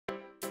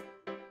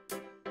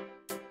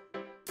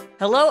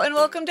Hello and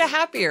welcome to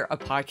Happier, a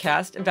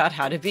podcast about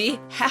how to be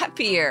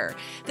happier.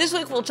 This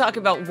week we'll talk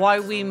about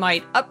why we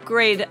might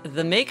upgrade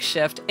the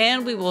Makeshift,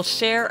 and we will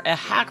share a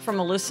hack from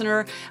a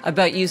listener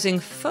about using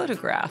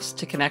photographs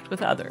to connect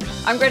with others.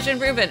 I'm Gretchen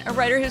Rubin, a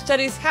writer who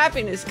studies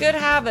happiness, good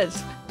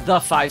habits, the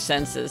five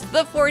senses,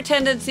 the four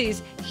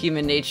tendencies,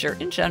 human nature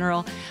in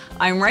general.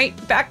 I'm right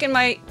back in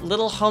my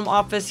little home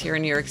office here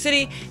in New York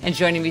City, and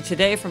joining me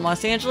today from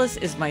Los Angeles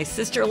is my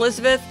sister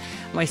Elizabeth,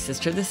 my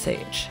sister the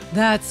Sage.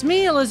 That's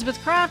me, Elizabeth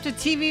Kraft, a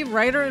TV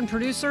writer and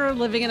producer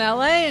living in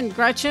LA. And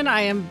Gretchen,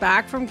 I am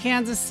back from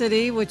Kansas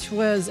City, which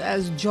was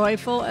as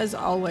joyful as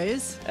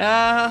always.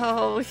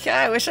 Oh,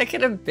 yeah, I wish I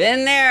could have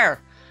been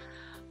there.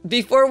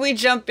 Before we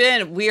jump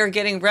in, we are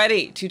getting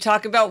ready to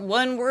talk about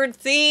one-word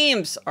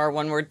themes, our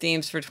one-word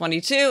themes for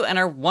 22 and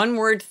our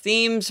one-word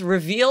themes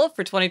reveal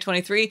for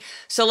 2023.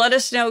 So let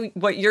us know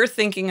what you're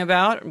thinking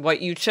about, what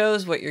you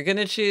chose, what you're going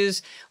to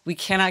choose. We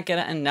cannot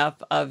get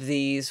enough of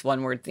these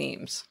one-word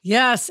themes.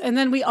 Yes, and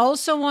then we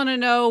also want to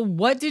know,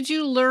 what did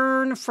you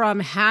learn from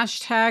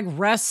hashtag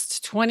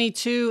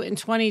rest22 and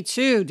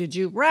 22? Did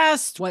you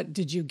rest? What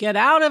did you get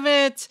out of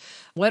it?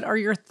 What are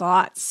your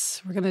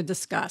thoughts? We're going to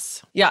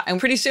discuss. Yeah, and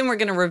pretty soon we're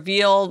going to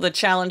reveal the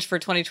challenge for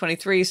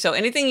 2023. So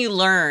anything you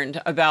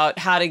learned about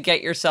how to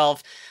get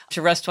yourself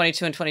to rest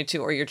 22 and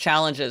 22 or your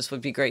challenges would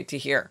be great to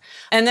hear.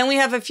 And then we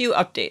have a few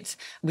updates.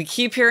 We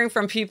keep hearing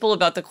from people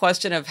about the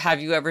question of,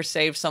 have you ever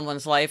saved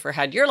someone's life or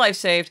had your life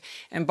saved?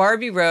 And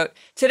Barbie wrote,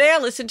 today I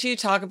listened to you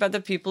talk about the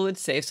people who had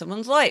saved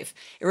someone's life.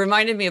 It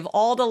reminded me of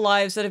all the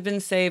lives that have been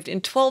saved in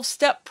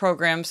 12-step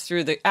programs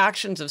through the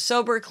actions of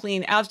sober,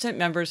 clean, abstinent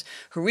members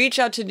who reach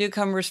out to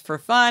newcomers for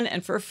fun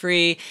and for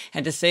free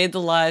and to save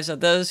the lives of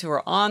those who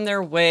are on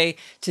their way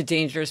to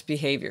dangerous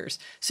behaviors.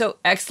 So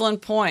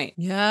excellent point.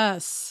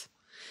 Yes.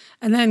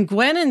 And then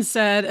Gwennon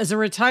said, as a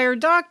retired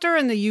doctor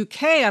in the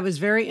UK, I was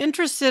very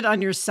interested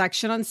on your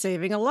section on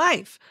saving a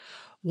life.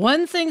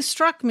 One thing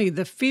struck me,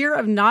 the fear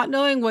of not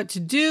knowing what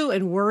to do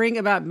and worrying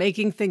about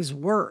making things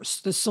worse.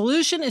 The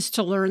solution is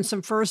to learn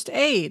some first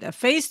aid. A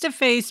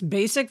face-to-face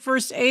basic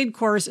first aid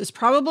course is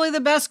probably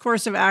the best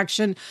course of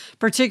action,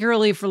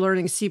 particularly for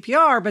learning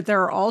CPR, but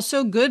there are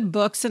also good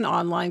books and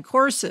online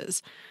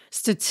courses.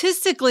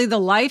 Statistically, the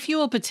life you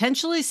will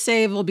potentially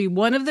save will be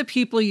one of the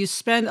people you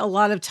spend a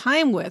lot of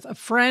time with, a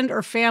friend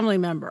or family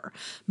member.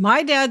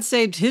 My dad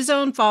saved his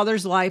own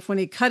father's life when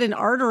he cut an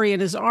artery in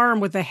his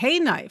arm with a hay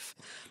knife.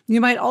 You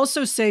might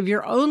also save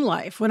your own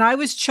life. When I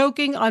was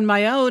choking on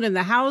my own in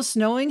the house,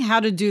 knowing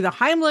how to do the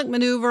Heimlich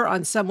maneuver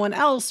on someone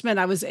else meant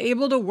I was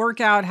able to work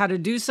out how to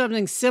do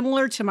something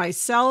similar to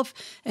myself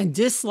and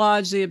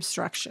dislodge the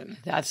obstruction.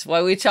 That's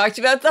why we talked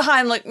about the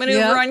Heimlich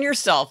maneuver on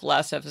yourself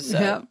last episode.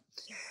 Yep.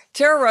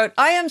 Tara wrote,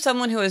 I am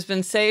someone who has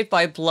been saved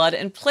by blood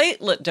and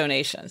platelet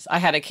donations. I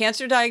had a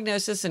cancer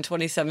diagnosis in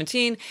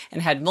 2017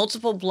 and had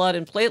multiple blood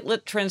and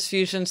platelet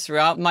transfusions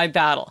throughout my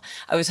battle.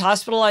 I was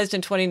hospitalized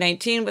in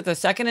 2019 with a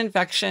second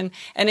infection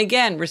and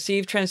again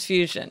received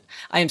transfusion.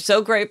 I am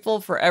so grateful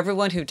for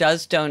everyone who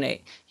does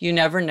donate. You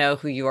never know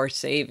who you are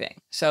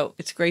saving. So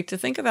it's great to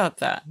think about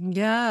that.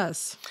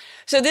 Yes.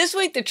 So this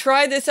week, the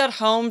try this at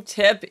home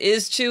tip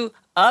is to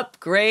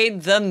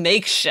upgrade the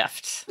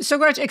Makeshift. So,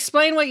 Gretch,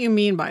 explain what you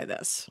mean by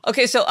this.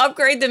 Okay, so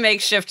upgrade the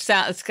Makeshift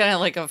it's kind of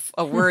like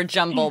a word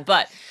jumble,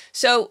 but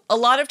so a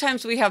lot of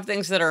times we have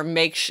things that are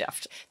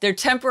makeshift. They're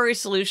temporary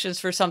solutions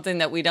for something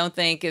that we don't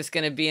think is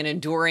going to be an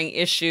enduring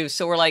issue.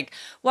 So we're like,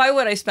 why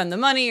would I spend the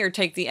money or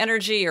take the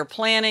energy or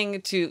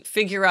planning to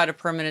figure out a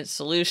permanent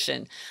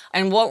solution?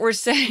 And what we're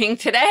saying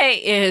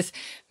today is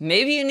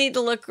maybe you need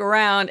to look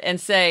around and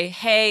say,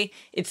 hey,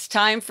 it's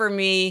time for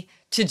me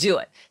to do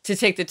it, to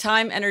take the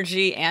time,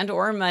 energy, and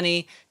or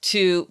money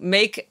to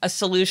make a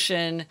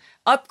solution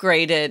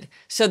upgraded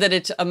so that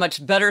it's a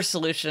much better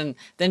solution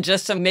than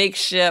just a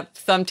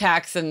makeshift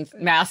thumbtacks and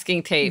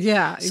masking tape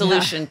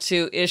solution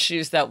to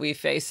issues that we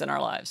face in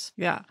our lives.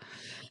 Yeah.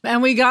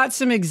 And we got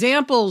some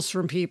examples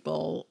from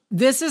people.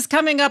 This is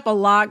coming up a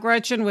lot,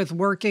 Gretchen, with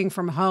working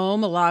from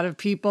home. A lot of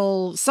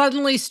people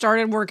suddenly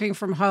started working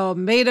from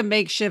home, made a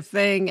makeshift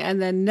thing, and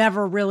then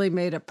never really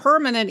made it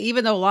permanent,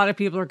 even though a lot of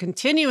people are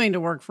continuing to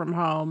work from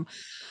home.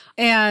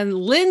 And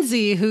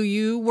Lindsay, who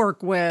you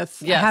work with,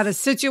 had a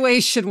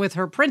situation with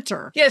her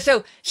printer. Yeah,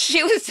 so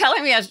she was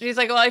telling me, she's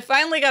like, well, I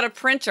finally got a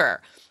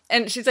printer.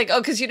 And she's like,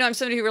 oh, because, I'm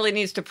somebody who really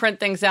needs to print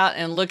things out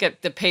and look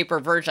at the paper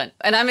version.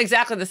 And I'm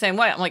exactly the same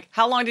way. I'm like,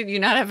 how long did you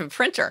not have a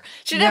printer?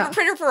 She didn't have a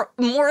printer for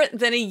more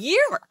than a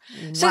year.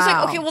 So it's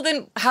like, okay, well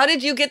then how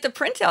did you get the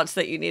printouts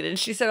that you needed? And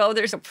she said, oh,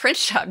 there's a print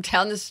shop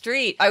down the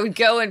street. I would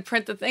go and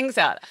print the things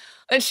out.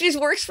 And she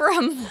works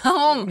from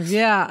home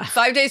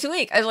 5 days a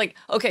week. I was like,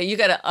 okay, you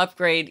got to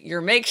upgrade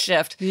your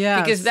Makeshift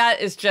because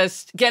that is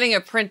just getting a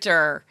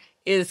printer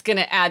is going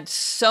to add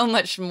so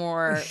much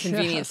more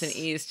convenience and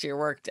ease to your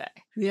workday.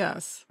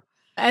 Yes.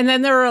 And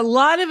then there are a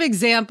lot of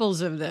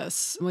examples of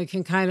this we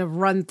can kind of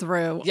run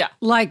through. Yeah.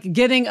 Like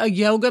getting a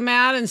yoga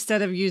mat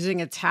instead of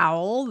using a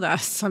towel.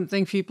 That's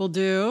something people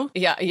do.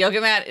 Yeah, a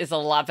yoga mat is a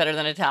lot better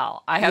than a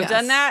towel. I have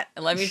done that,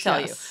 and let me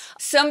tell you.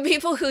 Some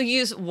people who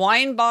use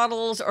wine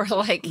bottles or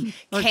like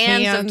Or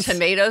cans of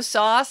tomato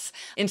sauce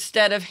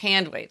instead of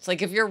hand weights.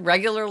 Like if you're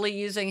regularly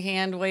using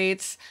hand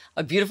weights,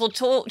 a beautiful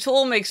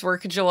tool makes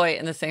work a joy.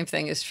 And the same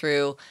thing is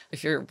true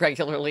if you're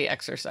regularly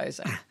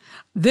exercising.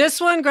 This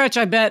one,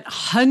 Gretchen, I bet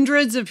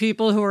hundreds of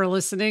people who are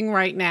listening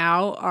right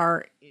now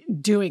are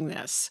doing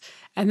this.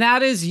 And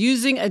that is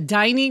using a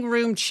dining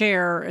room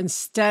chair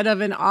instead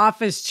of an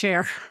office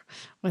chair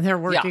when they're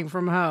working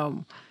from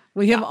home.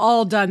 We have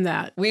all done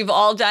that. We've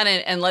all done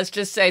it. And let's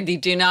just say the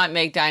do not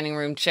make dining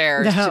room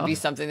chairs to be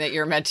something that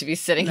you're meant to be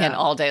sitting in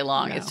all day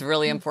long. It's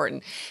really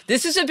important.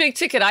 This is a big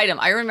ticket item.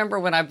 I remember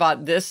when I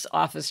bought this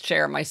office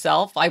chair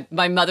myself,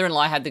 my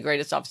mother-in-law had the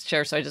greatest office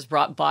chair. So I just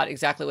bought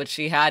exactly what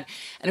she had.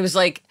 And it was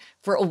like,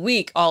 for a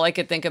week, all I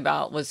could think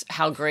about was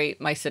how great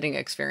my sitting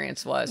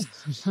experience was.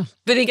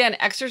 But again,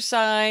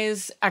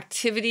 exercise,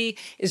 activity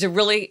is a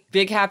really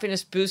big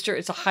happiness booster.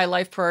 It's a high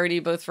life priority,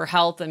 both for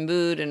health and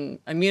mood and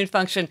immune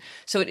function.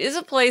 So it is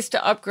a place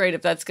to upgrade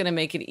if that's going to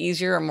make it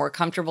easier or more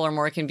comfortable or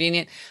more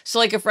convenient. So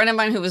like a friend of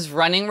mine who was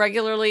running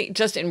regularly,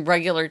 just in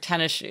regular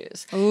tennis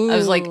shoes. Ooh. I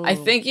was like, I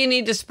think you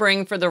need to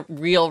spring for the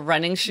real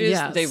running shoes.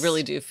 Yes. They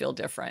really do feel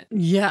different.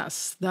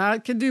 Yes,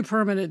 that could do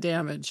permanent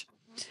damage.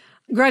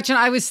 Gretchen,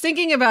 I was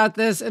thinking about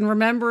this and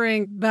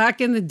remembering back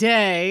in the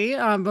day,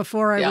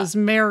 before I was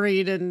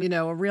married and,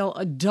 a real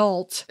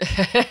adult,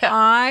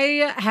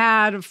 I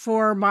had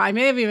I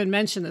may have even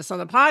mentioned this on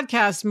the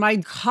podcast, my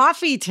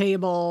coffee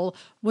table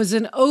was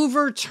an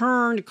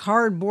overturned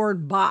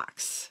cardboard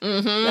box.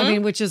 I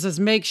mean, which is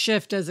as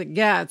makeshift as it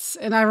gets.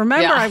 And I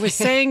remember I was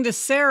saying to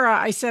Sarah,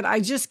 I said,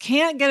 I just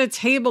can't get a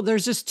table.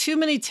 There's just too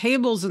many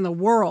tables in the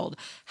world.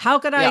 How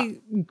could I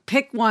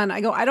pick one? I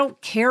go, I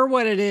don't care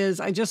what it is.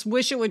 I just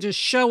wish it would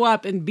just show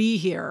up and be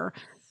here.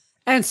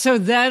 And so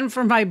then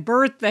for my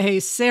birthday,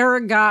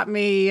 Sarah got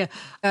me a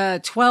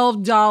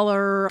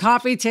 $12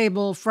 coffee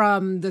table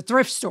from the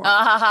thrift store.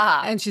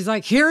 And she's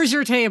like, here's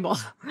your table.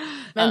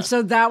 And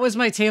so that was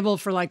my table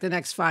for like the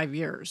next 5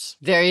 years.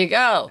 There you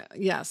go.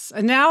 Yes.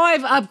 And now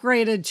I've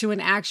upgraded to an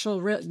actual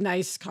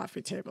nice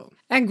coffee table.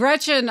 And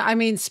Gretchen, I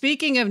mean,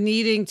 speaking of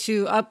needing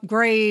to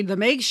upgrade the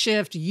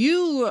Makeshift,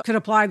 you could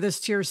apply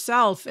this to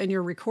yourself in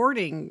your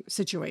recording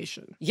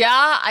situation.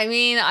 Yeah. I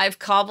mean, I've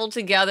cobbled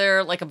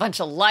together like a bunch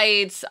of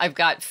lights. I've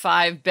got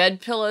 5 bed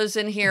pillows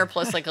in here,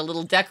 plus like a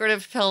little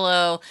decorative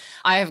pillow.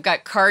 I have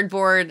got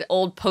cardboard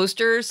old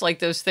posters, like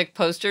those thick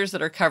posters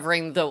that are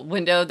covering the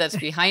window that's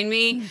behind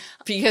me.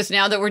 Because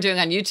now that we're doing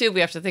on YouTube,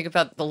 we have to think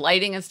about the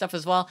lighting and stuff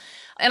as well.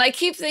 And I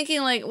keep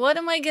thinking, like, what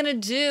am I going to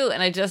do?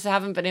 And I just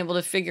haven't been able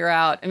to figure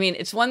out. I mean,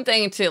 it's one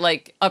thing to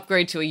like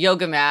upgrade to a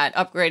yoga mat,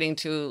 upgrading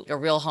to a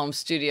real home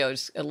studio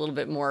is a little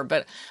bit more.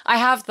 But I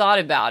have thought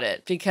about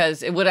it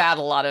because it would add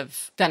a lot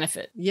of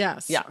benefit.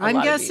 Yes. Yeah,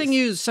 I'm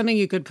guessing something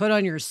you could put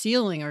on your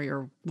ceiling or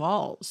your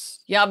walls.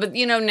 Yeah, but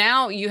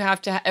now you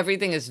have to,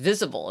 everything is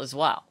visible as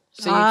well.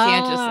 So you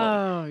can't just.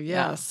 Oh, yes.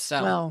 Yeah,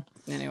 so. Well,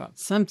 anyway,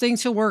 something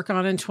to work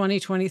on in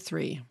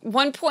 2023.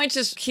 One point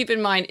to keep in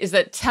mind is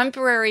that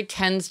temporary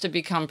tends to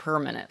become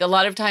permanent. A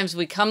lot of times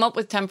we come up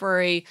with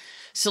temporary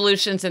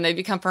solutions and they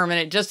become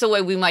permanent, just the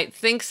way we might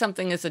think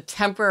something is a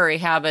temporary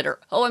habit or,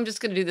 oh, I'm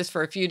just going to do this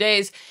for a few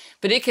days,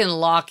 but it can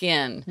lock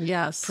in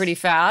pretty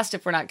fast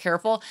if we're not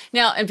careful.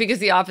 Now, and because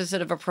the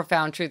opposite of a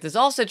profound truth is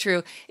also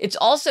true, it's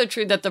also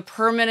true that the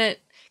permanent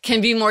can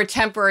be more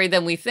temporary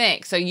than we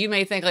think. So you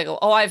may think like,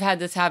 oh, I've had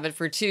this habit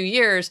for 2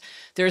 years.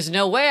 There's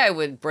no way I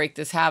would break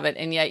this habit.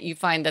 And yet you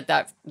find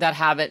that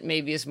habit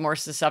maybe is more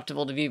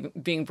susceptible to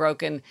being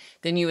broken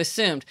than you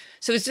assumed.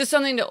 So it's just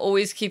something to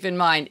always keep in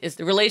mind is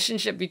the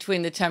relationship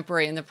between the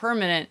temporary and the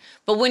permanent.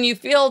 But when you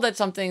feel that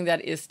something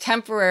that is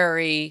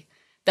temporary,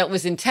 that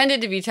was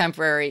intended to be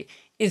temporary,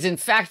 is in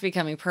fact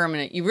becoming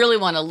permanent, you really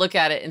want to look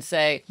at it and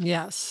say,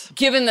 yes,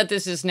 given that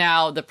this is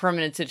now the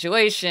permanent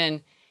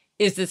situation,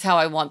 is this how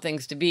I want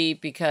things to be?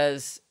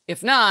 Because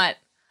if not,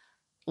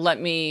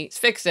 let me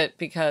fix it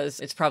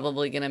because it's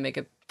probably going to make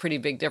a pretty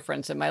big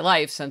difference in my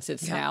life since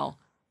it's now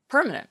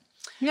permanent.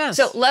 Yes.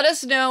 So let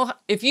us know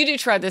if you do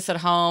try this at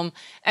home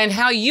and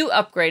how you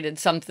upgraded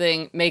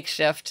something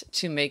Makeshift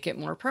to make it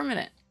more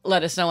permanent.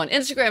 Let us know on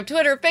Instagram,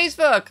 Twitter,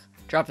 Facebook.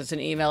 Drop us an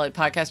email at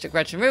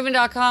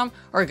podcast@GretchenRubin.com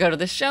or go to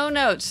the show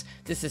notes.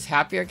 This is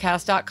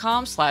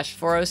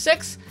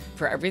happiercast.com/406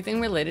 for everything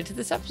related to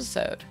this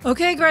episode.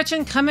 Okay,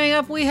 Gretchen, coming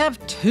up, we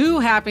have 2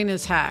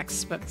 happiness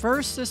hacks, but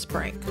first, this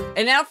break.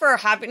 And now for our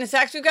happiness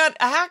hacks, we've got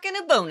a hack and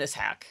a bonus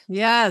hack.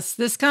 Yes,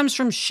 this comes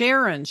from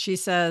Sharon. She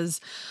says,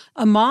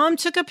 a mom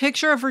took a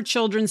picture of her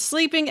children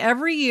sleeping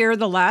every year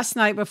the last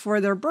night before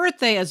their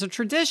birthday as a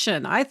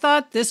tradition. I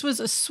thought this was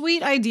a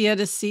sweet idea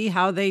to see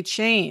how they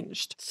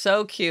changed.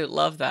 So cute.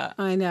 Love that.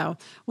 I know.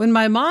 When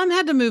my mom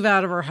had to move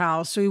out of her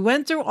house, we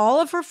went through all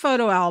of her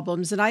photo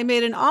albums and I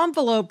made an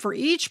envelope for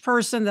each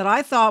person that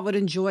I thought would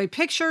enjoy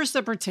pictures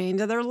that pertain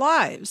to their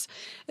lives.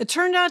 It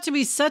turned out to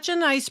be such a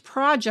nice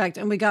project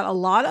and we got a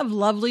lot of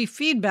lovely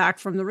feedback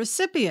from the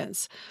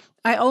recipients.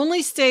 I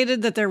only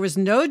stated that there was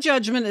no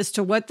judgment as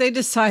to what they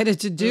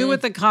decided to do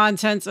with the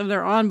contents of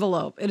their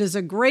envelope. It is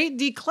a great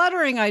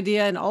decluttering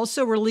idea and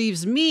also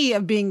relieves me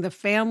of being the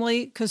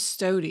family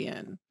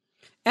custodian.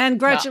 And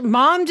Gretchen,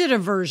 Mom did a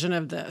version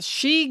of this.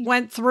 She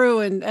went through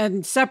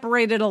and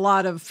separated a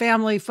lot of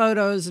family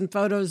photos and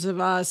photos of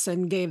us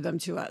and gave them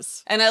to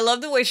us. And I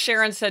love the way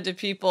Sharon said to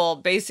people,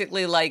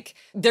 basically, like,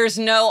 there's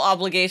no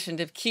obligation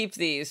to keep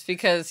these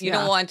because you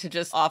don't want to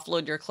just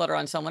offload your clutter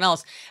on someone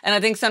else. And I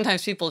think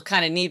sometimes people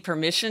kind of need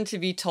permission to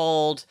be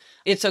told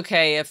it's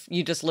okay if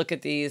you just look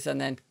at these and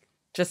then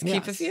just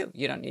keep a few.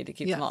 You don't need to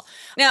keep them all.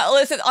 Now,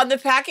 listen, on the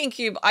packing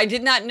cube, I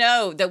did not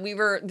know that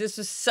this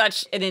was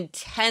such an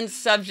intense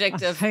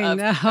subject of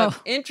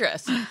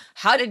interest.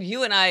 How did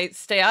you and I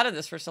stay out of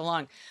this for so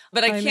long?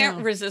 But I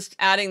can't resist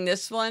adding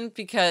this one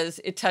because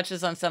it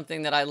touches on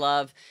something that I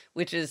love,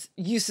 which is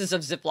uses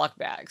of Ziploc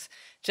bags.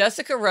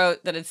 Jessica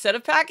wrote that instead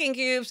of packing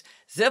cubes,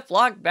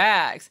 Ziploc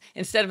bags.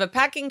 Instead of a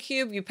packing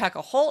cube, you pack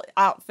a whole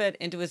outfit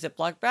into a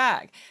Ziploc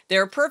bag.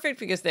 They're perfect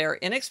because they are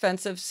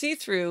inexpensive,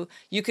 see-through.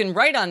 You can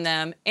write on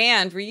them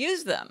and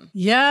reuse them.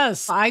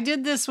 Yes, I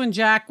did this when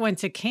Jack went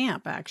to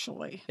camp,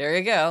 actually. There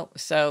you go.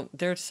 So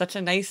they're such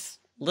a nice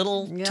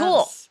little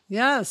tool.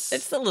 Yes.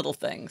 It's the little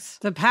things.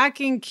 The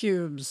packing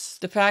cubes.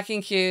 The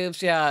packing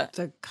cubes, yeah.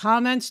 The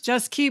comments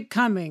just keep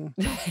coming.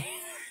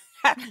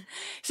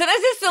 So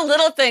that's just the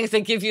little things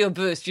that give you a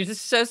boost. You're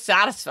just so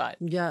satisfied.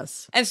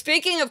 Yes. And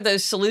speaking of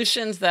those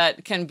solutions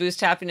that can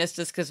boost happiness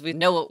just because we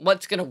know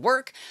what's going to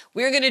work,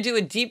 we're going to do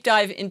a deep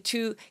dive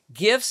into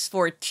gifts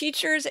for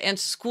teachers and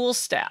school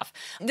staff.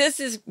 This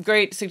is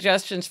great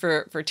suggestions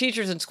for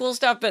teachers and school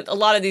staff, but a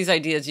lot of these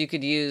ideas you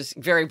could use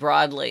very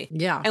broadly.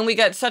 Yeah. And we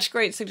got such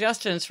great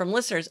suggestions from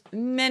listeners,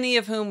 many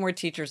of whom were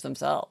teachers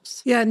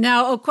themselves. Yeah.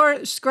 Now, of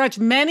course, Gretch,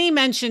 many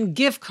mentioned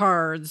gift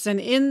cards, and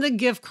in the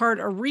gift card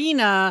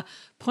arena,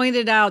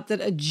 pointed out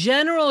that a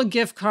general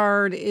gift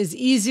card is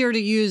easier to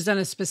use than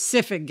a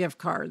specific gift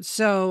card.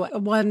 So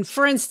when,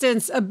 for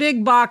instance, a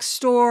big box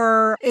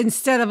store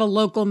instead of a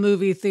local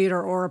movie theater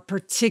or a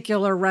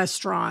particular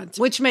restaurant,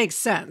 which makes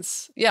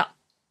sense. Yeah.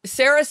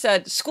 Sarah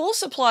said, school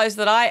supplies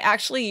that I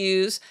actually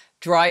use,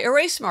 dry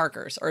erase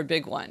markers are a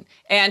big one.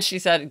 And she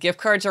said, gift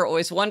cards are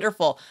always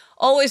wonderful.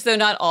 Always, though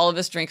not all of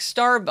us drink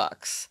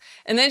Starbucks.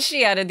 And then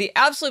she added, the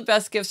absolute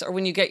best gifts are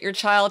when you get your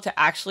child to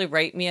actually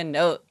write me a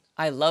note.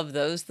 I love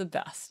those the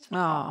best.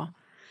 Oh.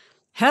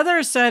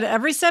 Heather said,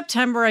 every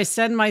September I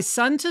send my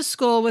son to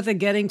school with a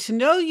getting to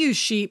know you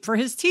sheet for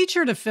his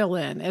teacher to fill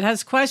in. It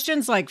has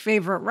questions like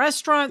favorite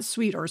restaurant,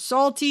 sweet or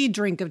salty,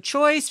 drink of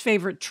choice,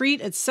 favorite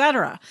treat,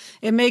 etc.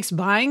 It makes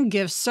buying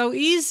gifts so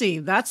easy.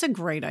 That's a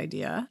great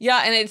idea.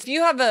 Yeah, and if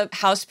you have a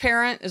house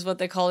parent, is what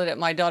they call it at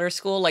my daughter's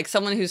school, like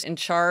someone who's in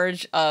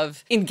charge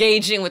of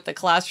engaging with the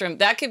classroom,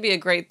 that could be a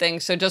great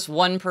thing. So just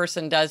one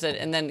person does it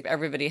and then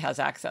everybody has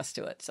access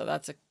to it. So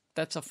that's a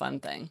fun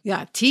thing.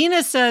 Yeah.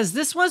 Tina says,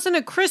 this wasn't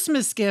a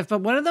Christmas gift,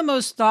 but one of the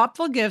most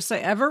thoughtful gifts I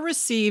ever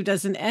received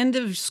as an end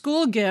of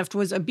school gift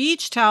was a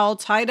beach towel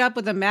tied up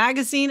with a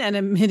magazine and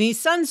a mini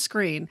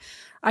sunscreen.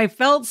 I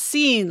felt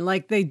seen,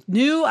 like they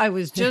knew I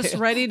was just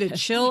ready to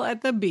chill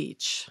at the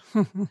beach.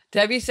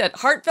 Debbie said,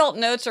 heartfelt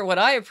notes are what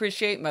I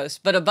appreciate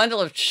most, but a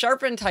bundle of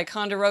sharpened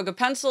Ticonderoga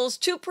pencils,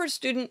 2 per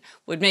student,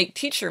 would make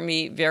teacher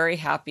me very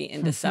happy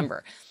in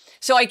December.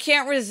 So I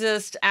can't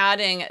resist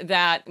adding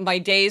that my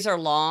days are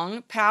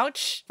long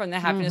pouch from the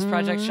Happiness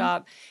Project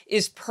shop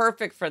is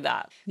perfect for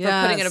that. For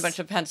putting in a bunch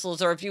of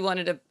pencils, or if you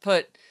wanted to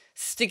put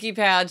sticky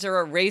pads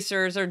or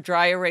erasers or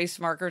dry erase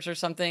markers or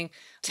something,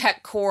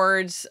 tech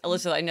cords.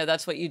 Alyssa, I know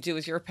that's what you do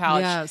with your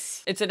pouch.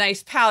 Yes. It's a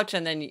nice pouch,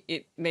 and then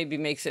it maybe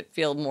makes it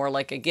feel more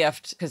like a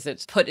gift because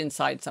it's put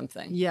inside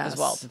something as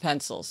well, the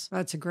pencils.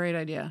 That's a great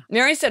idea.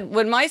 Mary said,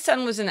 when my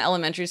son was in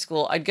elementary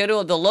school, I'd go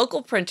to the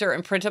local printer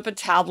and print up a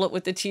tablet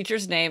with the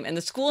teacher's name and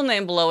the school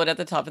name below it at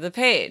the top of the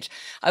page.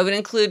 I would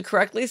include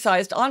correctly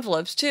sized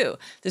envelopes too.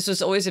 This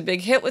was always a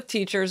big hit with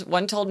teachers.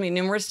 One told me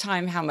numerous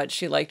times how much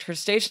she liked her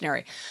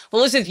stationery.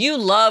 Well, listen, you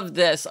love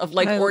this of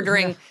like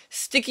ordering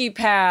sticky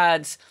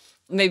pads.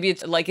 Maybe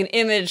it's like an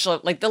image,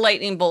 like the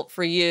lightning bolt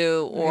for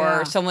you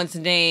or someone's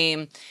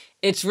name.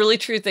 It's really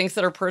true. Things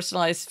that are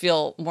personalized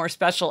feel more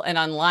special. And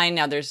online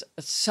now, there's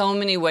so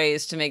many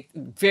ways to make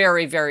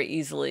very, very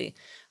easily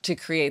to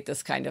create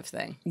this kind of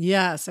thing.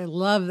 Yes, I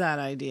love that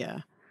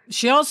idea.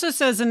 She also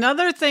says,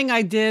 another thing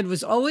I did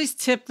was always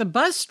tip the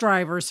bus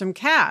driver some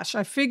cash.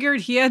 I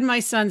figured he had my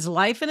son's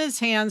life in his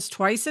hands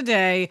twice a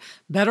day.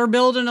 Better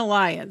build an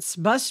alliance.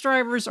 Bus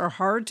drivers are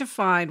hard to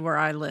find where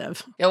I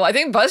live. Yeah, well, I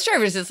think bus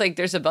drivers, it's like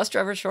there's a bus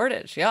driver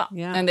shortage. Yeah.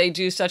 And they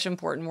do such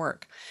important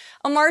work.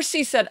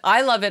 Amarcy said,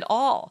 I love it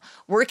all.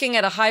 Working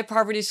at a high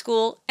poverty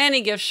school,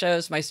 any gift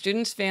shows my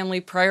students'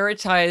 family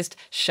prioritized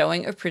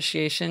showing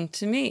appreciation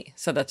to me.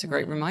 So that's a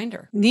great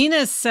reminder.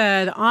 Nina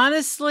said,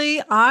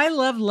 honestly, I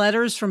love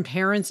letters from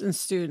parents and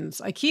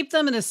students. I keep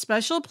them in a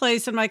special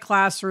place in my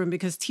classroom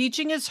because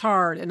teaching is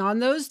hard. And on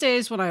those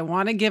days when I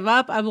want to give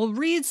up, I will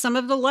read some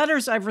of the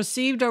letters I've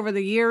received over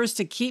the years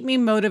to keep me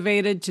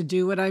motivated to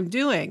do what I'm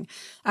doing.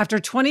 After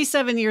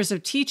 27 years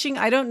of teaching,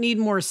 I don't need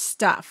more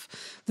stuff.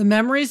 The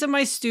memories of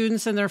my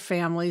students and their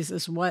families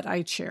is what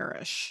I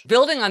cherish.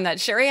 Building on that,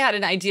 Sherry had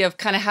an idea of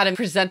kind of how to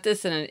present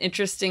this in an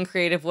interesting,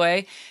 creative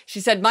way. She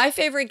said, my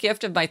favorite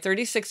gift of my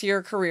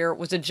 36-year career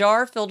was a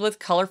jar filled with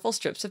colorful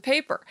strips of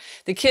paper.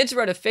 The kids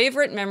wrote a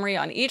favorite memory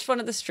on each one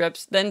of the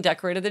strips, then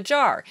decorated the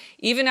jar.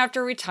 Even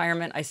after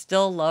retirement, I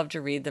still love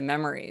to read the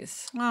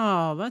memories.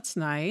 Oh, that's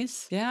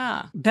nice.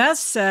 Yeah. Beth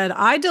said,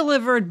 I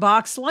delivered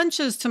boxed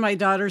lunches to my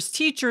daughter's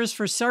teachers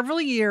for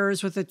several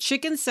years with a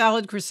chicken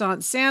salad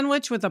croissant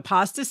sandwich with a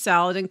pasta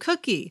salad and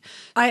cookie.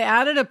 I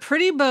added a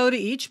pretty bow to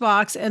each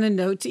box and a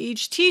note to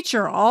each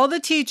teacher. All the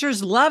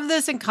teachers loved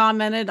this and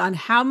commented on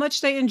how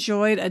much they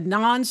enjoyed a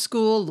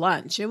non-school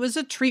lunch. It was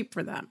a treat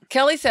for them.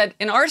 Kelly said,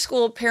 in our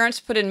school, parents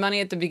put in money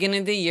at the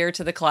beginning of the year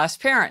to the class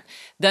parent.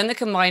 Then the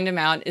combined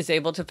amount is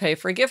able to pay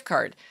for a gift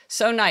card.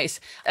 So nice.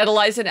 At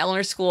Eliza and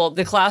Eleanor's school,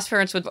 the class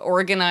parents would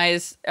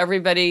organize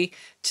everybody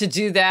to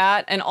do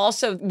that. And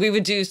also we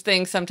would do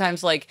things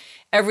sometimes like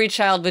every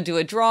child would do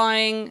a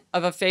drawing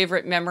of a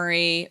favorite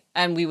memory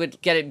and we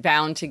would get it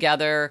bound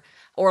together.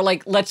 Or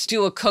like, let's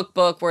do a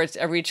cookbook where it's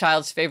every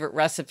child's favorite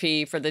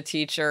recipe for the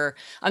teacher.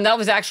 And that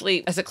was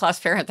actually, as a class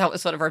parent, that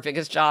was one of our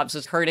biggest jobs,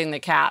 was herding the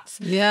cats.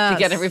 Yes. To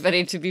get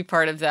everybody to be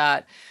part of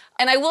that.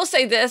 And I will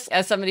say this,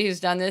 as somebody who's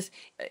done this,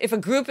 if a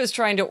group is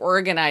trying to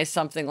organize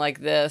something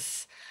like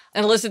this,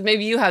 and Elizabeth,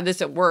 maybe you have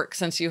this at work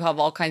since you have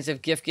all kinds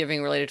of gift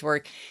giving related to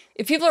work.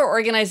 If people are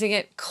organizing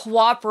it,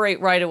 cooperate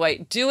right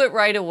away. Do it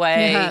right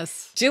away.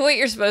 Yes. Do what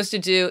you're supposed to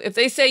do. If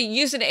they say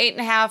use an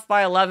 8.5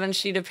 by 11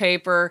 sheet of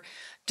paper,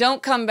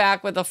 don't come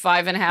back with a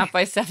 5.5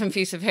 by 7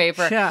 piece of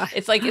paper. Yeah.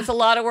 It's like, it's a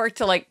lot of work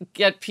to like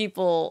get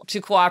people to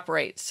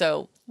cooperate.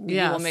 So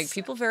Yes. you will make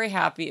people very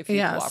happy if you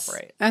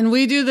cooperate. And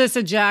we do this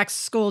at Jack's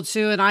school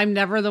too, and I'm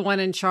never the one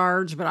in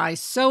charge, but I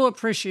so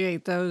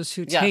appreciate those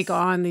who take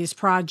on these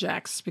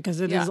projects because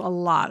it is a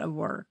lot of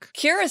work.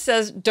 Kira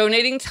says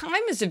donating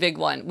time is a big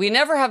one. We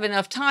never have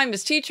enough time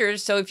as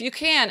teachers, so if you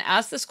can,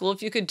 ask the school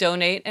if you could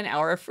donate an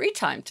hour of free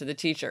time to the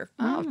teacher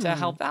to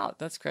help out.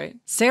 That's great.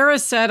 Sarah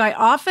said, I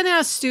often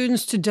ask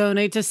students to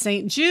donate to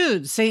St.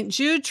 Jude. St.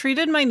 Jude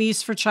treated my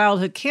niece for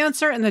childhood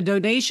cancer, and the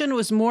donation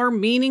was more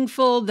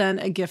meaningful than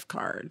a gift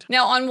card.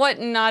 Now, on what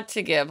not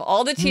to give,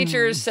 all the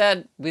teachers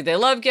said they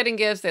love getting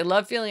gifts. They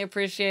love feeling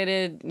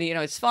appreciated. You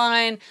know, it's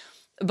fine.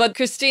 But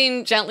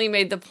Christine gently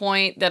made the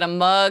point that a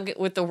mug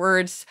with the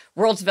words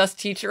world's best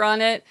teacher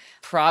on it,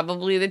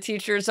 probably the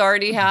teachers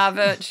already have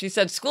it. She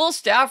said, school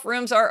staff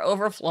rooms are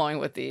overflowing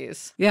with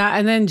these. Yeah.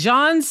 And then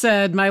John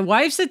said, my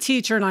wife's a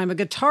teacher and I'm a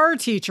guitar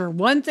teacher.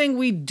 One thing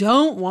we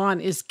don't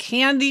want is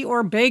candy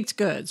or baked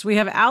goods. We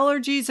have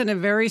allergies and a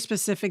very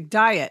specific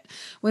diet.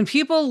 When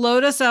people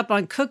load us up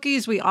on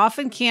cookies, we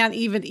often can't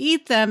even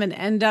eat them and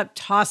end up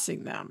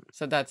tossing them.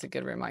 So that's a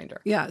good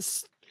reminder.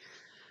 Yes.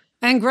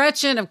 And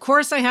Gretchen, of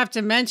course, I have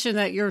to mention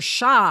that your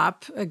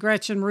shop at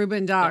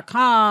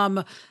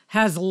GretchenRubin.com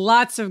has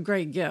lots of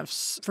great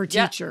gifts for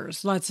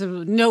teachers, lots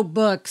of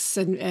notebooks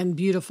and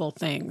beautiful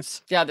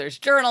things. Yeah, there's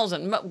journals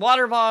and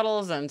water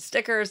bottles and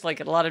stickers,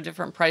 like at a lot of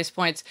different price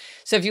points.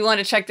 So if you want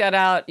to check that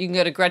out, you can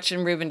go to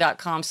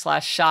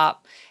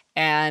GretchenRubin.com/shop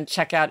and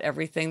check out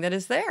everything that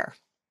is there.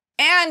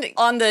 And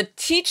on the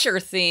teacher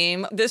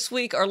theme, this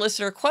week, our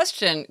listener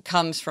question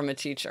comes from a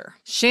teacher.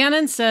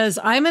 Shannon says,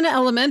 I'm an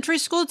elementary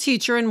school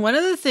teacher, and one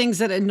of the things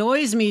that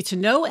annoys me to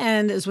no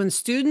end is when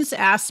students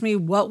ask me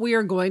what we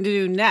are going to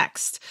do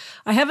next.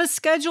 I have a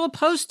schedule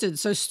posted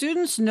so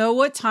students know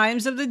what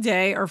times of the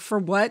day are for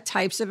what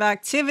types of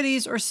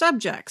activities or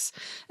subjects.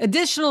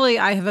 Additionally,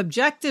 I have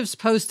objectives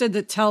posted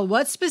that tell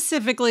what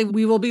specifically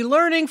we will be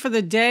learning for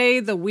the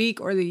day, the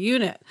week, or the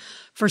unit.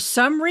 For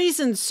some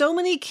reason, so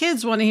many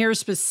kids want to hear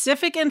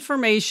specific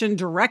information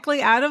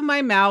directly out of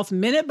my mouth,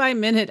 minute by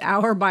minute,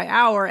 hour by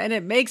hour, and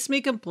it makes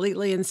me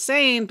completely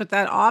insane, but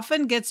that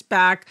often gets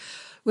back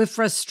with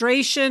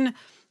frustration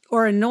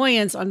or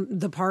annoyance on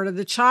the part of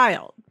the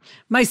child.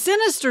 My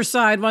sinister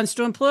side wants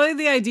to employ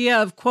the idea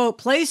of, quote,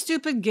 play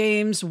stupid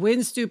games,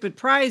 win stupid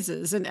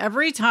prizes. And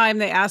every time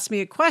they ask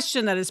me a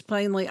question that is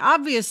plainly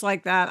obvious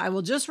like that, I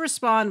will just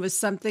respond with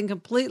something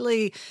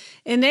completely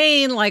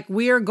inane, like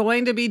we are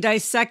going to be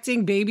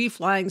dissecting baby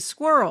flying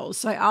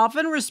squirrels. I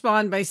often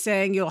respond by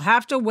saying, you'll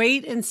have to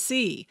wait and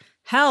see.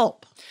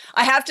 Help.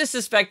 I have to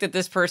suspect that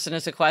this person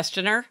is a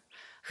questioner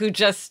who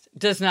just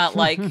does not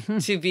like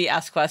to be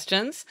asked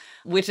questions,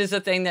 which is a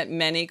thing that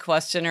many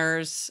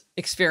questioners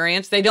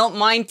experience. They don't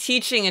mind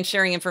teaching and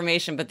sharing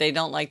information, but they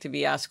don't like to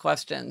be asked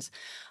questions.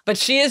 But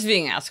she is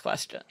being asked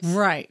questions.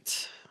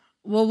 Right.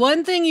 Well,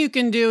 one thing you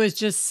can do is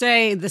just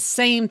say the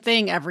same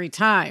thing every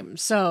time.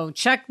 So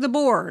check the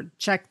board,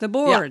 check the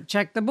board,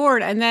 check the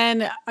board. And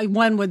then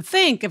one would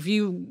think if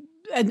you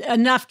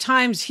enough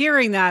times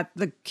hearing that,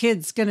 the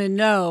kid's going to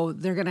know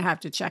they're going to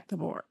have to check the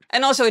board.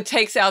 And also it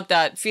takes out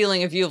that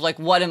feeling of you of like,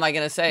 what am I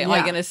going to say? Am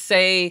I going to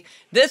say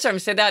this or am I going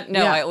to say that?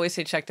 No, I always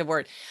say check the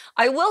board.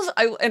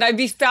 And I'd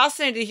be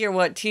fascinated to hear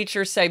what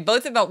teachers say,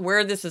 both about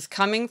where this is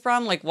coming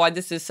from, like why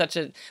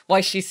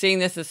she's seeing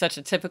this as such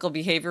a typical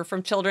behavior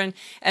from children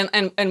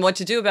and what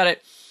to do about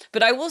it.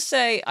 But I will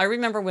say, I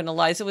remember when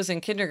Eliza was in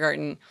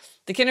kindergarten,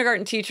 the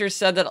kindergarten teacher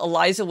said that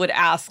Eliza would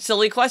ask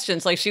silly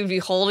questions. Like she would be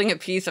holding a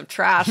piece of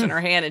trash in her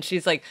hand and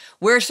she's like,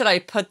 where should I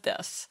put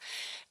this?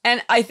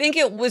 And I think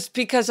it was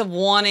because of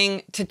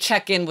wanting to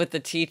check in with the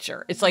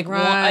teacher. It's like,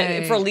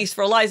 at least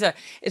for Eliza,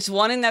 it's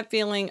wanting that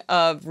feeling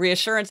of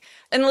reassurance.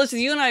 And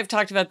Elizabeth, you and I have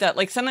talked about that.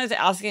 Like sometimes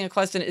asking a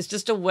question is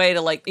just a way to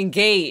like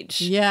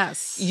engage.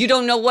 Yes. You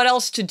don't know what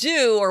else to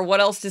do or what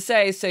else to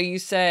say. So you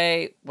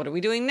say, what are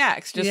we doing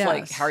next? Just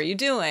like, how are you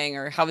doing?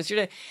 Or how was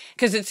your day?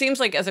 Because it seems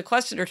like as a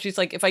questioner, she's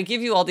like, if I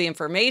give you all the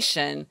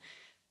information,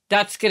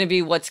 that's going to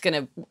be what's going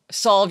to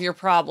solve your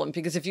problem.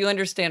 Because if you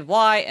understand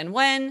why and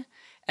when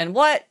and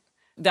what,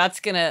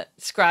 that's going to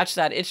scratch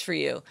that itch for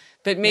you.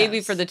 But maybe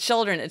for the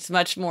children, it's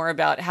much more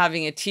about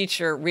having a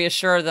teacher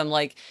reassure them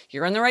like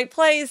you're in the right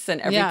place and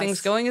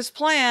everything's going as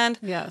planned.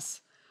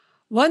 Yes.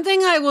 One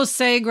thing I will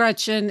say,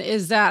 Gretchen,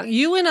 is that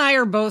you and I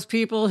are both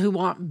people who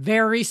want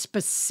very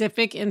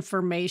specific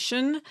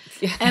information.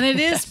 And it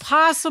is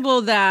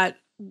possible that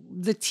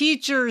the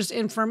teacher's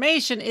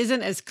information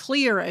isn't as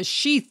clear as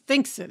she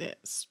thinks it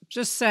is.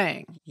 Just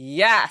saying.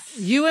 Yes.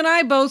 You and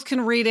I both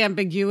can read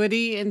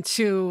ambiguity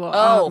into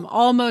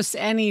almost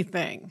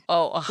anything.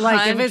 Oh, 100%.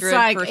 Like if it's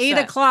like 8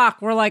 o'clock,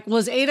 we're like, well,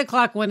 is 8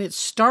 o'clock when it's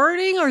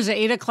starting or is it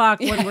 8 o'clock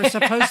when we're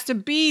supposed to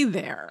be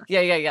there?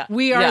 Yeah.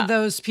 We are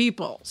those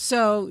people.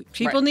 So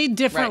people need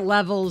different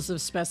levels of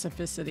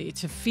specificity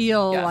to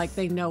feel like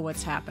they know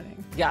what's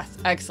happening. Yes,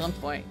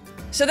 excellent point.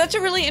 So that's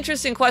a really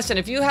interesting question.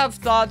 If you have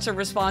thoughts or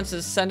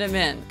responses, send them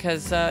in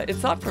because it's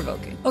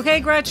thought-provoking. Okay,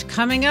 Gretch,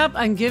 coming up,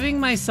 I'm giving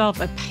myself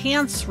a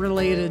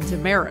pants-related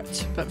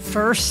demerit. But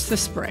first,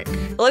 this break.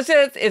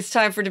 Elizabeth, it's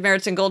time for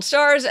demerits and gold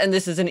stars, and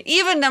this is an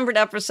even-numbered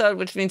episode,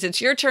 which means it's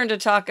your turn to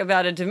talk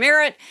about a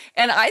demerit.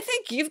 And I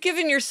think you've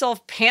given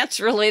yourself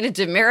pants-related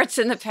demerits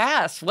in the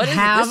past. What is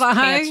this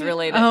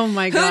pants-related? Oh,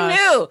 my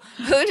gosh.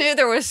 Who knew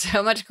there was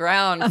so much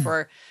ground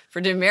for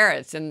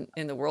demerits in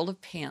the world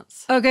of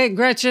pants? Okay,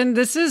 Gretchen,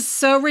 this is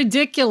so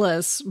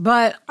ridiculous,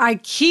 but I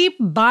keep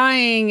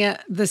buying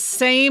the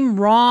same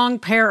wrong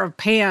pair of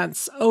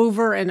pants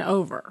over and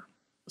over.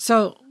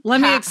 So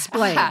let me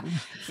explain.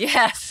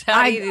 Yes.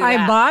 How do you do that?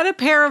 I bought a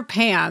pair of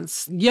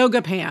pants,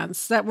 yoga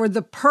pants, that were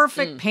the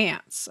perfect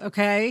pants,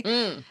 okay?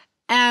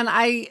 And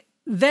I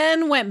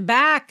then went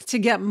back to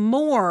get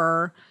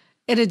more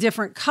in a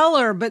different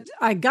color, but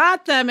I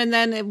got them and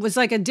then it was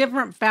like a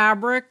different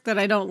fabric that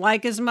I don't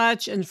like as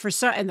much. And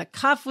and the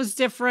cuff was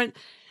different.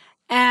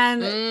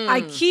 And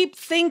I keep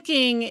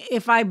thinking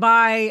if I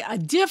buy a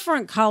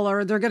different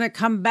color, they're going to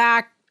come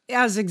back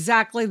as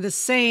exactly the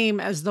same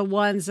as the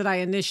ones that I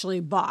initially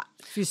bought.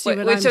 If you see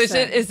what I'm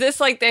saying. Is this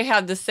like they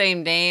have the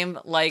same name?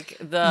 Like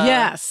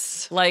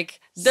like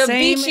the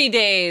Beachy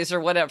Days or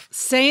whatever?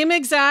 Same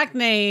exact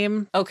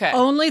name. Okay.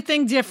 Only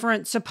thing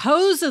different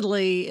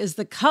supposedly is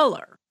the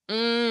color.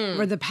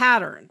 Or the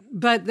pattern,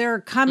 but they're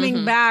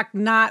coming back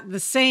not the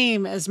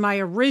same as my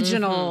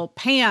original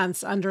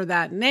pants under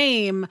that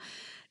name.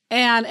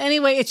 And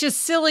anyway, it's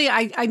just silly.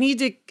 I need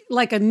to,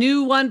 like a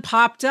new one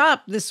popped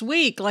up this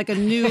week, like a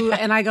new,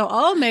 and I go,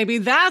 oh, maybe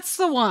that's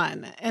the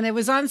one. And it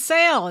was on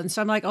sale. And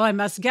so I'm like, oh, I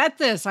must get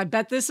this. I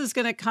bet this is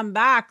going to come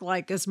back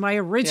like as my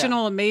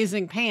original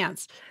amazing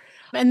pants.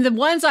 And the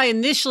ones I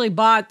initially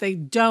bought, they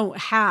don't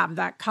have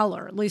that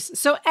color, at least.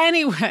 So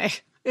anyway,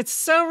 it's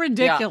so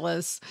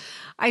ridiculous.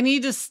 I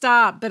need to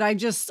stop, but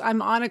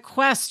I'm on a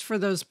quest for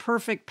those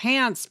perfect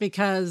pants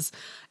because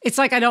it's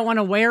like I don't want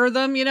to wear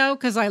them,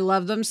 because I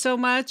love them so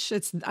much.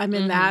 I'm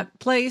in that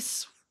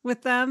place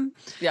with them.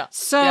 Yeah.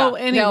 So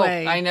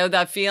anyway. No, I know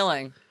that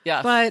feeling.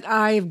 Yeah. But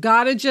I've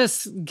got to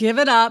just give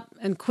it up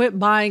and quit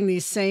buying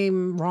these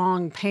same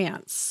wrong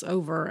pants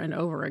over and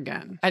over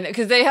again. And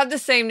because they have the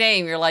same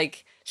name, you're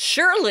like,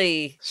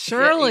 surely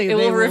it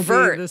will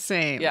revert. Be the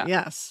same. Yeah.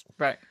 Yes.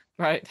 Right.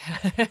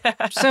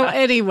 So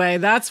anyway,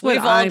 that's what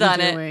I'm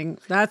doing. It.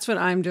 That's what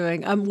I'm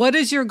doing. What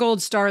is your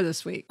gold star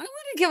this week? I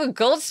want to give a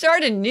gold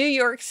star to New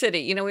York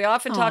City. We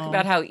often talk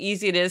about how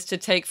easy it is to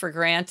take for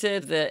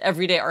granted the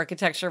everyday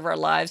architecture of our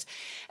lives.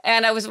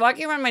 And I was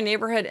walking around my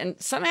neighborhood and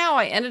somehow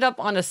I ended up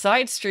on a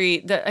side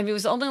street that, it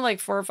was only like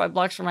 4 or 5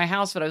 blocks from my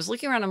house, but I was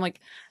looking around, I'm like,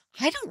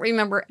 I don't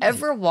remember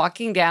ever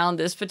walking down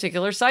this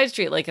particular side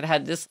street. Like it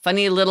had this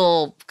funny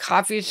little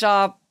coffee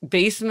shop,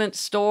 basement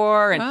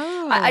store. And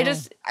I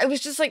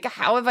was just like,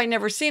 how have I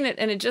never seen it?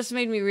 And it just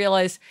made me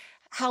realize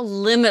how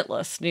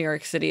limitless New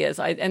York City is.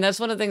 And that's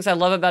one of the things I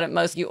love about it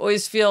most. You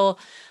always feel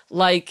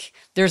like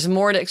there's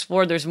more to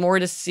explore. There's more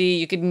to see.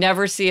 You could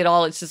never see it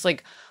all. It's just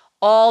like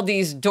all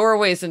these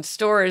doorways and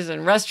stores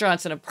and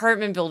restaurants and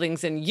apartment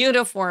buildings and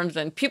uniforms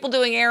and people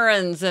doing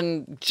errands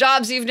and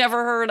jobs you've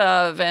never heard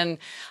of. And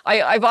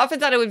I've often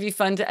thought it would be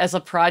fun to, as a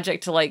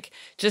project, to like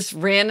just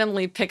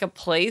randomly pick a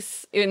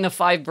place in the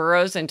 5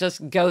 boroughs and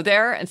just go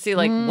there and see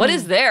like what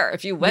is there.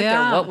 If you went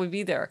there, what would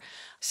be there?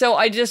 So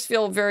I just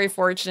feel very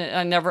fortunate.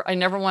 I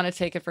never want to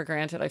take it for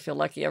granted. I feel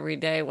lucky every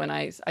day when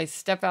I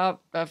step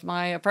out of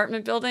my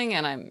apartment building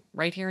and I'm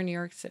right here in New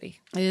York City.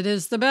 It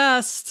is the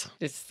best.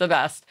 It's the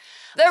best.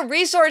 The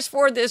resource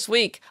for this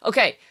week.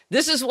 Okay,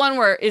 this is one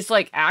where it's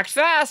like act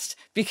fast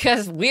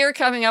because we are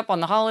coming up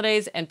on the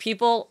holidays and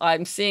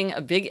I'm seeing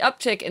a big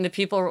uptick in the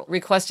people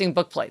requesting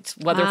book plates,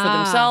 whether for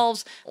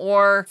themselves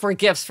or for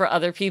gifts for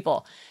other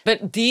people.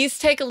 But these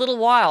take a little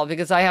while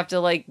because I have to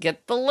like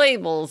get the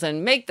labels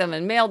and make them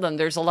and mail them.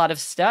 There's a lot of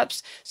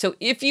steps. So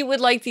if you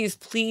would like these,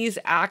 please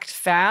act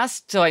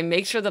fast. So I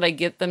make sure that I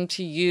get them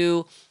to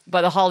you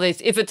by the holidays,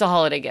 if it's a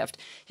holiday gift.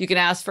 You can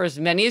ask for as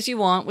many as you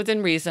want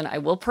within reason. I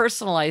will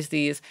personalize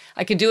these.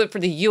 I can do it for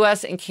the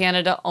US and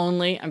Canada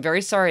only. I'm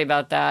very sorry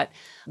about that.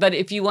 But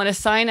if you want to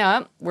sign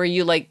up where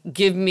you like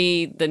give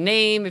me the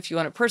name, if you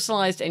want it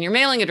personalized and your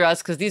mailing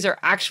address, because these are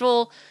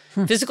actual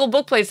physical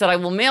book plates that I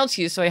will mail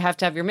to you. So I have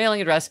to have your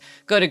mailing address.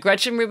 Go to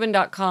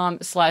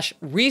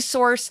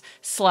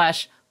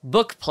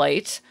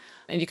gretchenrubin.com/resource/bookplate.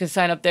 And you can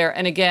sign up there.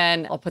 And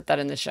again, I'll put that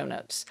in the show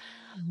notes.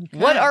 Okay.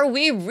 What are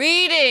we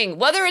reading?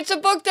 Whether it's a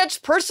book that's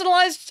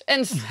personalized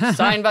and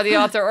signed by the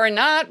author or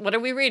not, what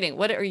are we reading?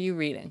 What are you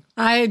reading?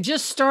 I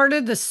just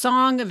started The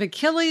Song of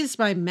Achilles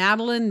by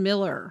Madeline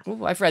Miller.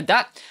 Ooh, I've read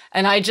that.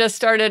 And I just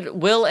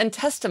started Will and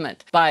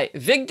Testament by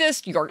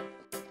Vigdis Hjorth.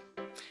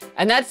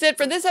 And that's it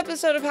for this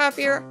episode of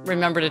Happier.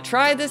 Remember to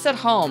try this at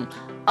home.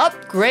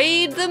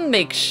 Upgrade the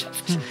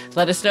Makeshift.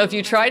 Let us know if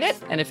you tried it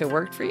and if it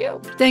worked for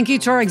you. Thank you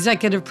to our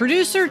executive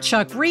producer,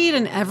 Chuck Reed,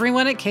 and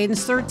everyone at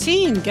Cadence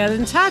 13. Get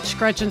in touch.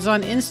 Gretchen's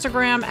on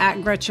Instagram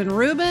at Gretchen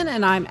Rubin,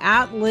 and I'm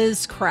at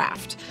Liz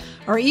Craft.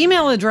 Our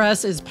email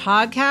address is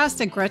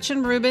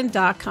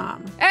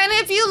podcast@gretchenrubin.com. And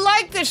if you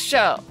like this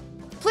show,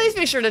 please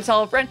be sure to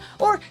tell a friend,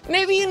 or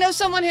maybe you know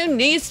someone who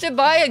needs to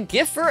buy a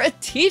gift for a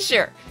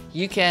teacher.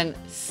 You can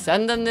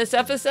send them this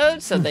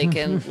episode so they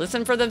can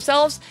listen for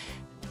themselves.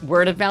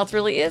 Word of mouth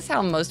really is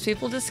how most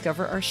people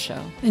discover our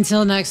show.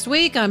 Until next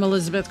week, I'm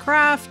Elizabeth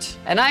Craft.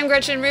 And I'm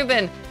Gretchen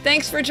Rubin.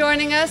 Thanks for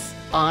joining us.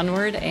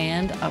 Onward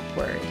and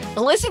upward.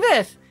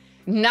 Elizabeth,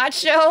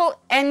 Nacho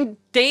and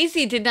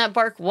Daisy did not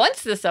bark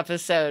once this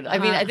episode. I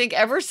mean, I think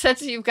ever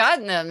since you've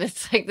gotten them,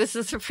 it's like this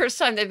is the first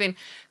time they've been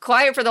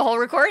quiet for the whole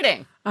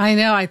recording. I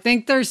know. I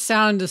think they're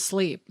sound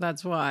asleep.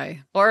 That's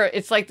why. Or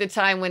it's like the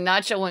time when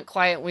Nacho went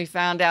quiet and we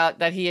found out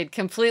that he had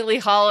completely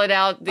hollowed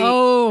out the...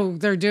 Oh,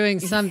 they're doing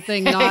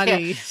something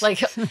naughty.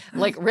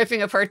 like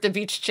ripping apart the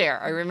beach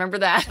chair. I remember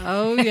that.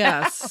 Oh,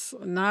 yes.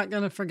 Not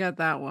going to forget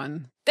that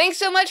one. Thanks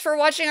so much for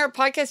watching our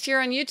podcast here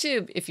on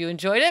YouTube. If you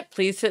enjoyed it,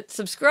 please hit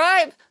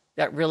subscribe.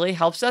 That really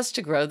helps us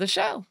to grow the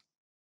show.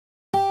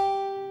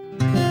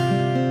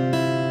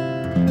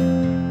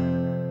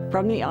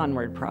 From the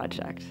Onward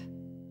Project.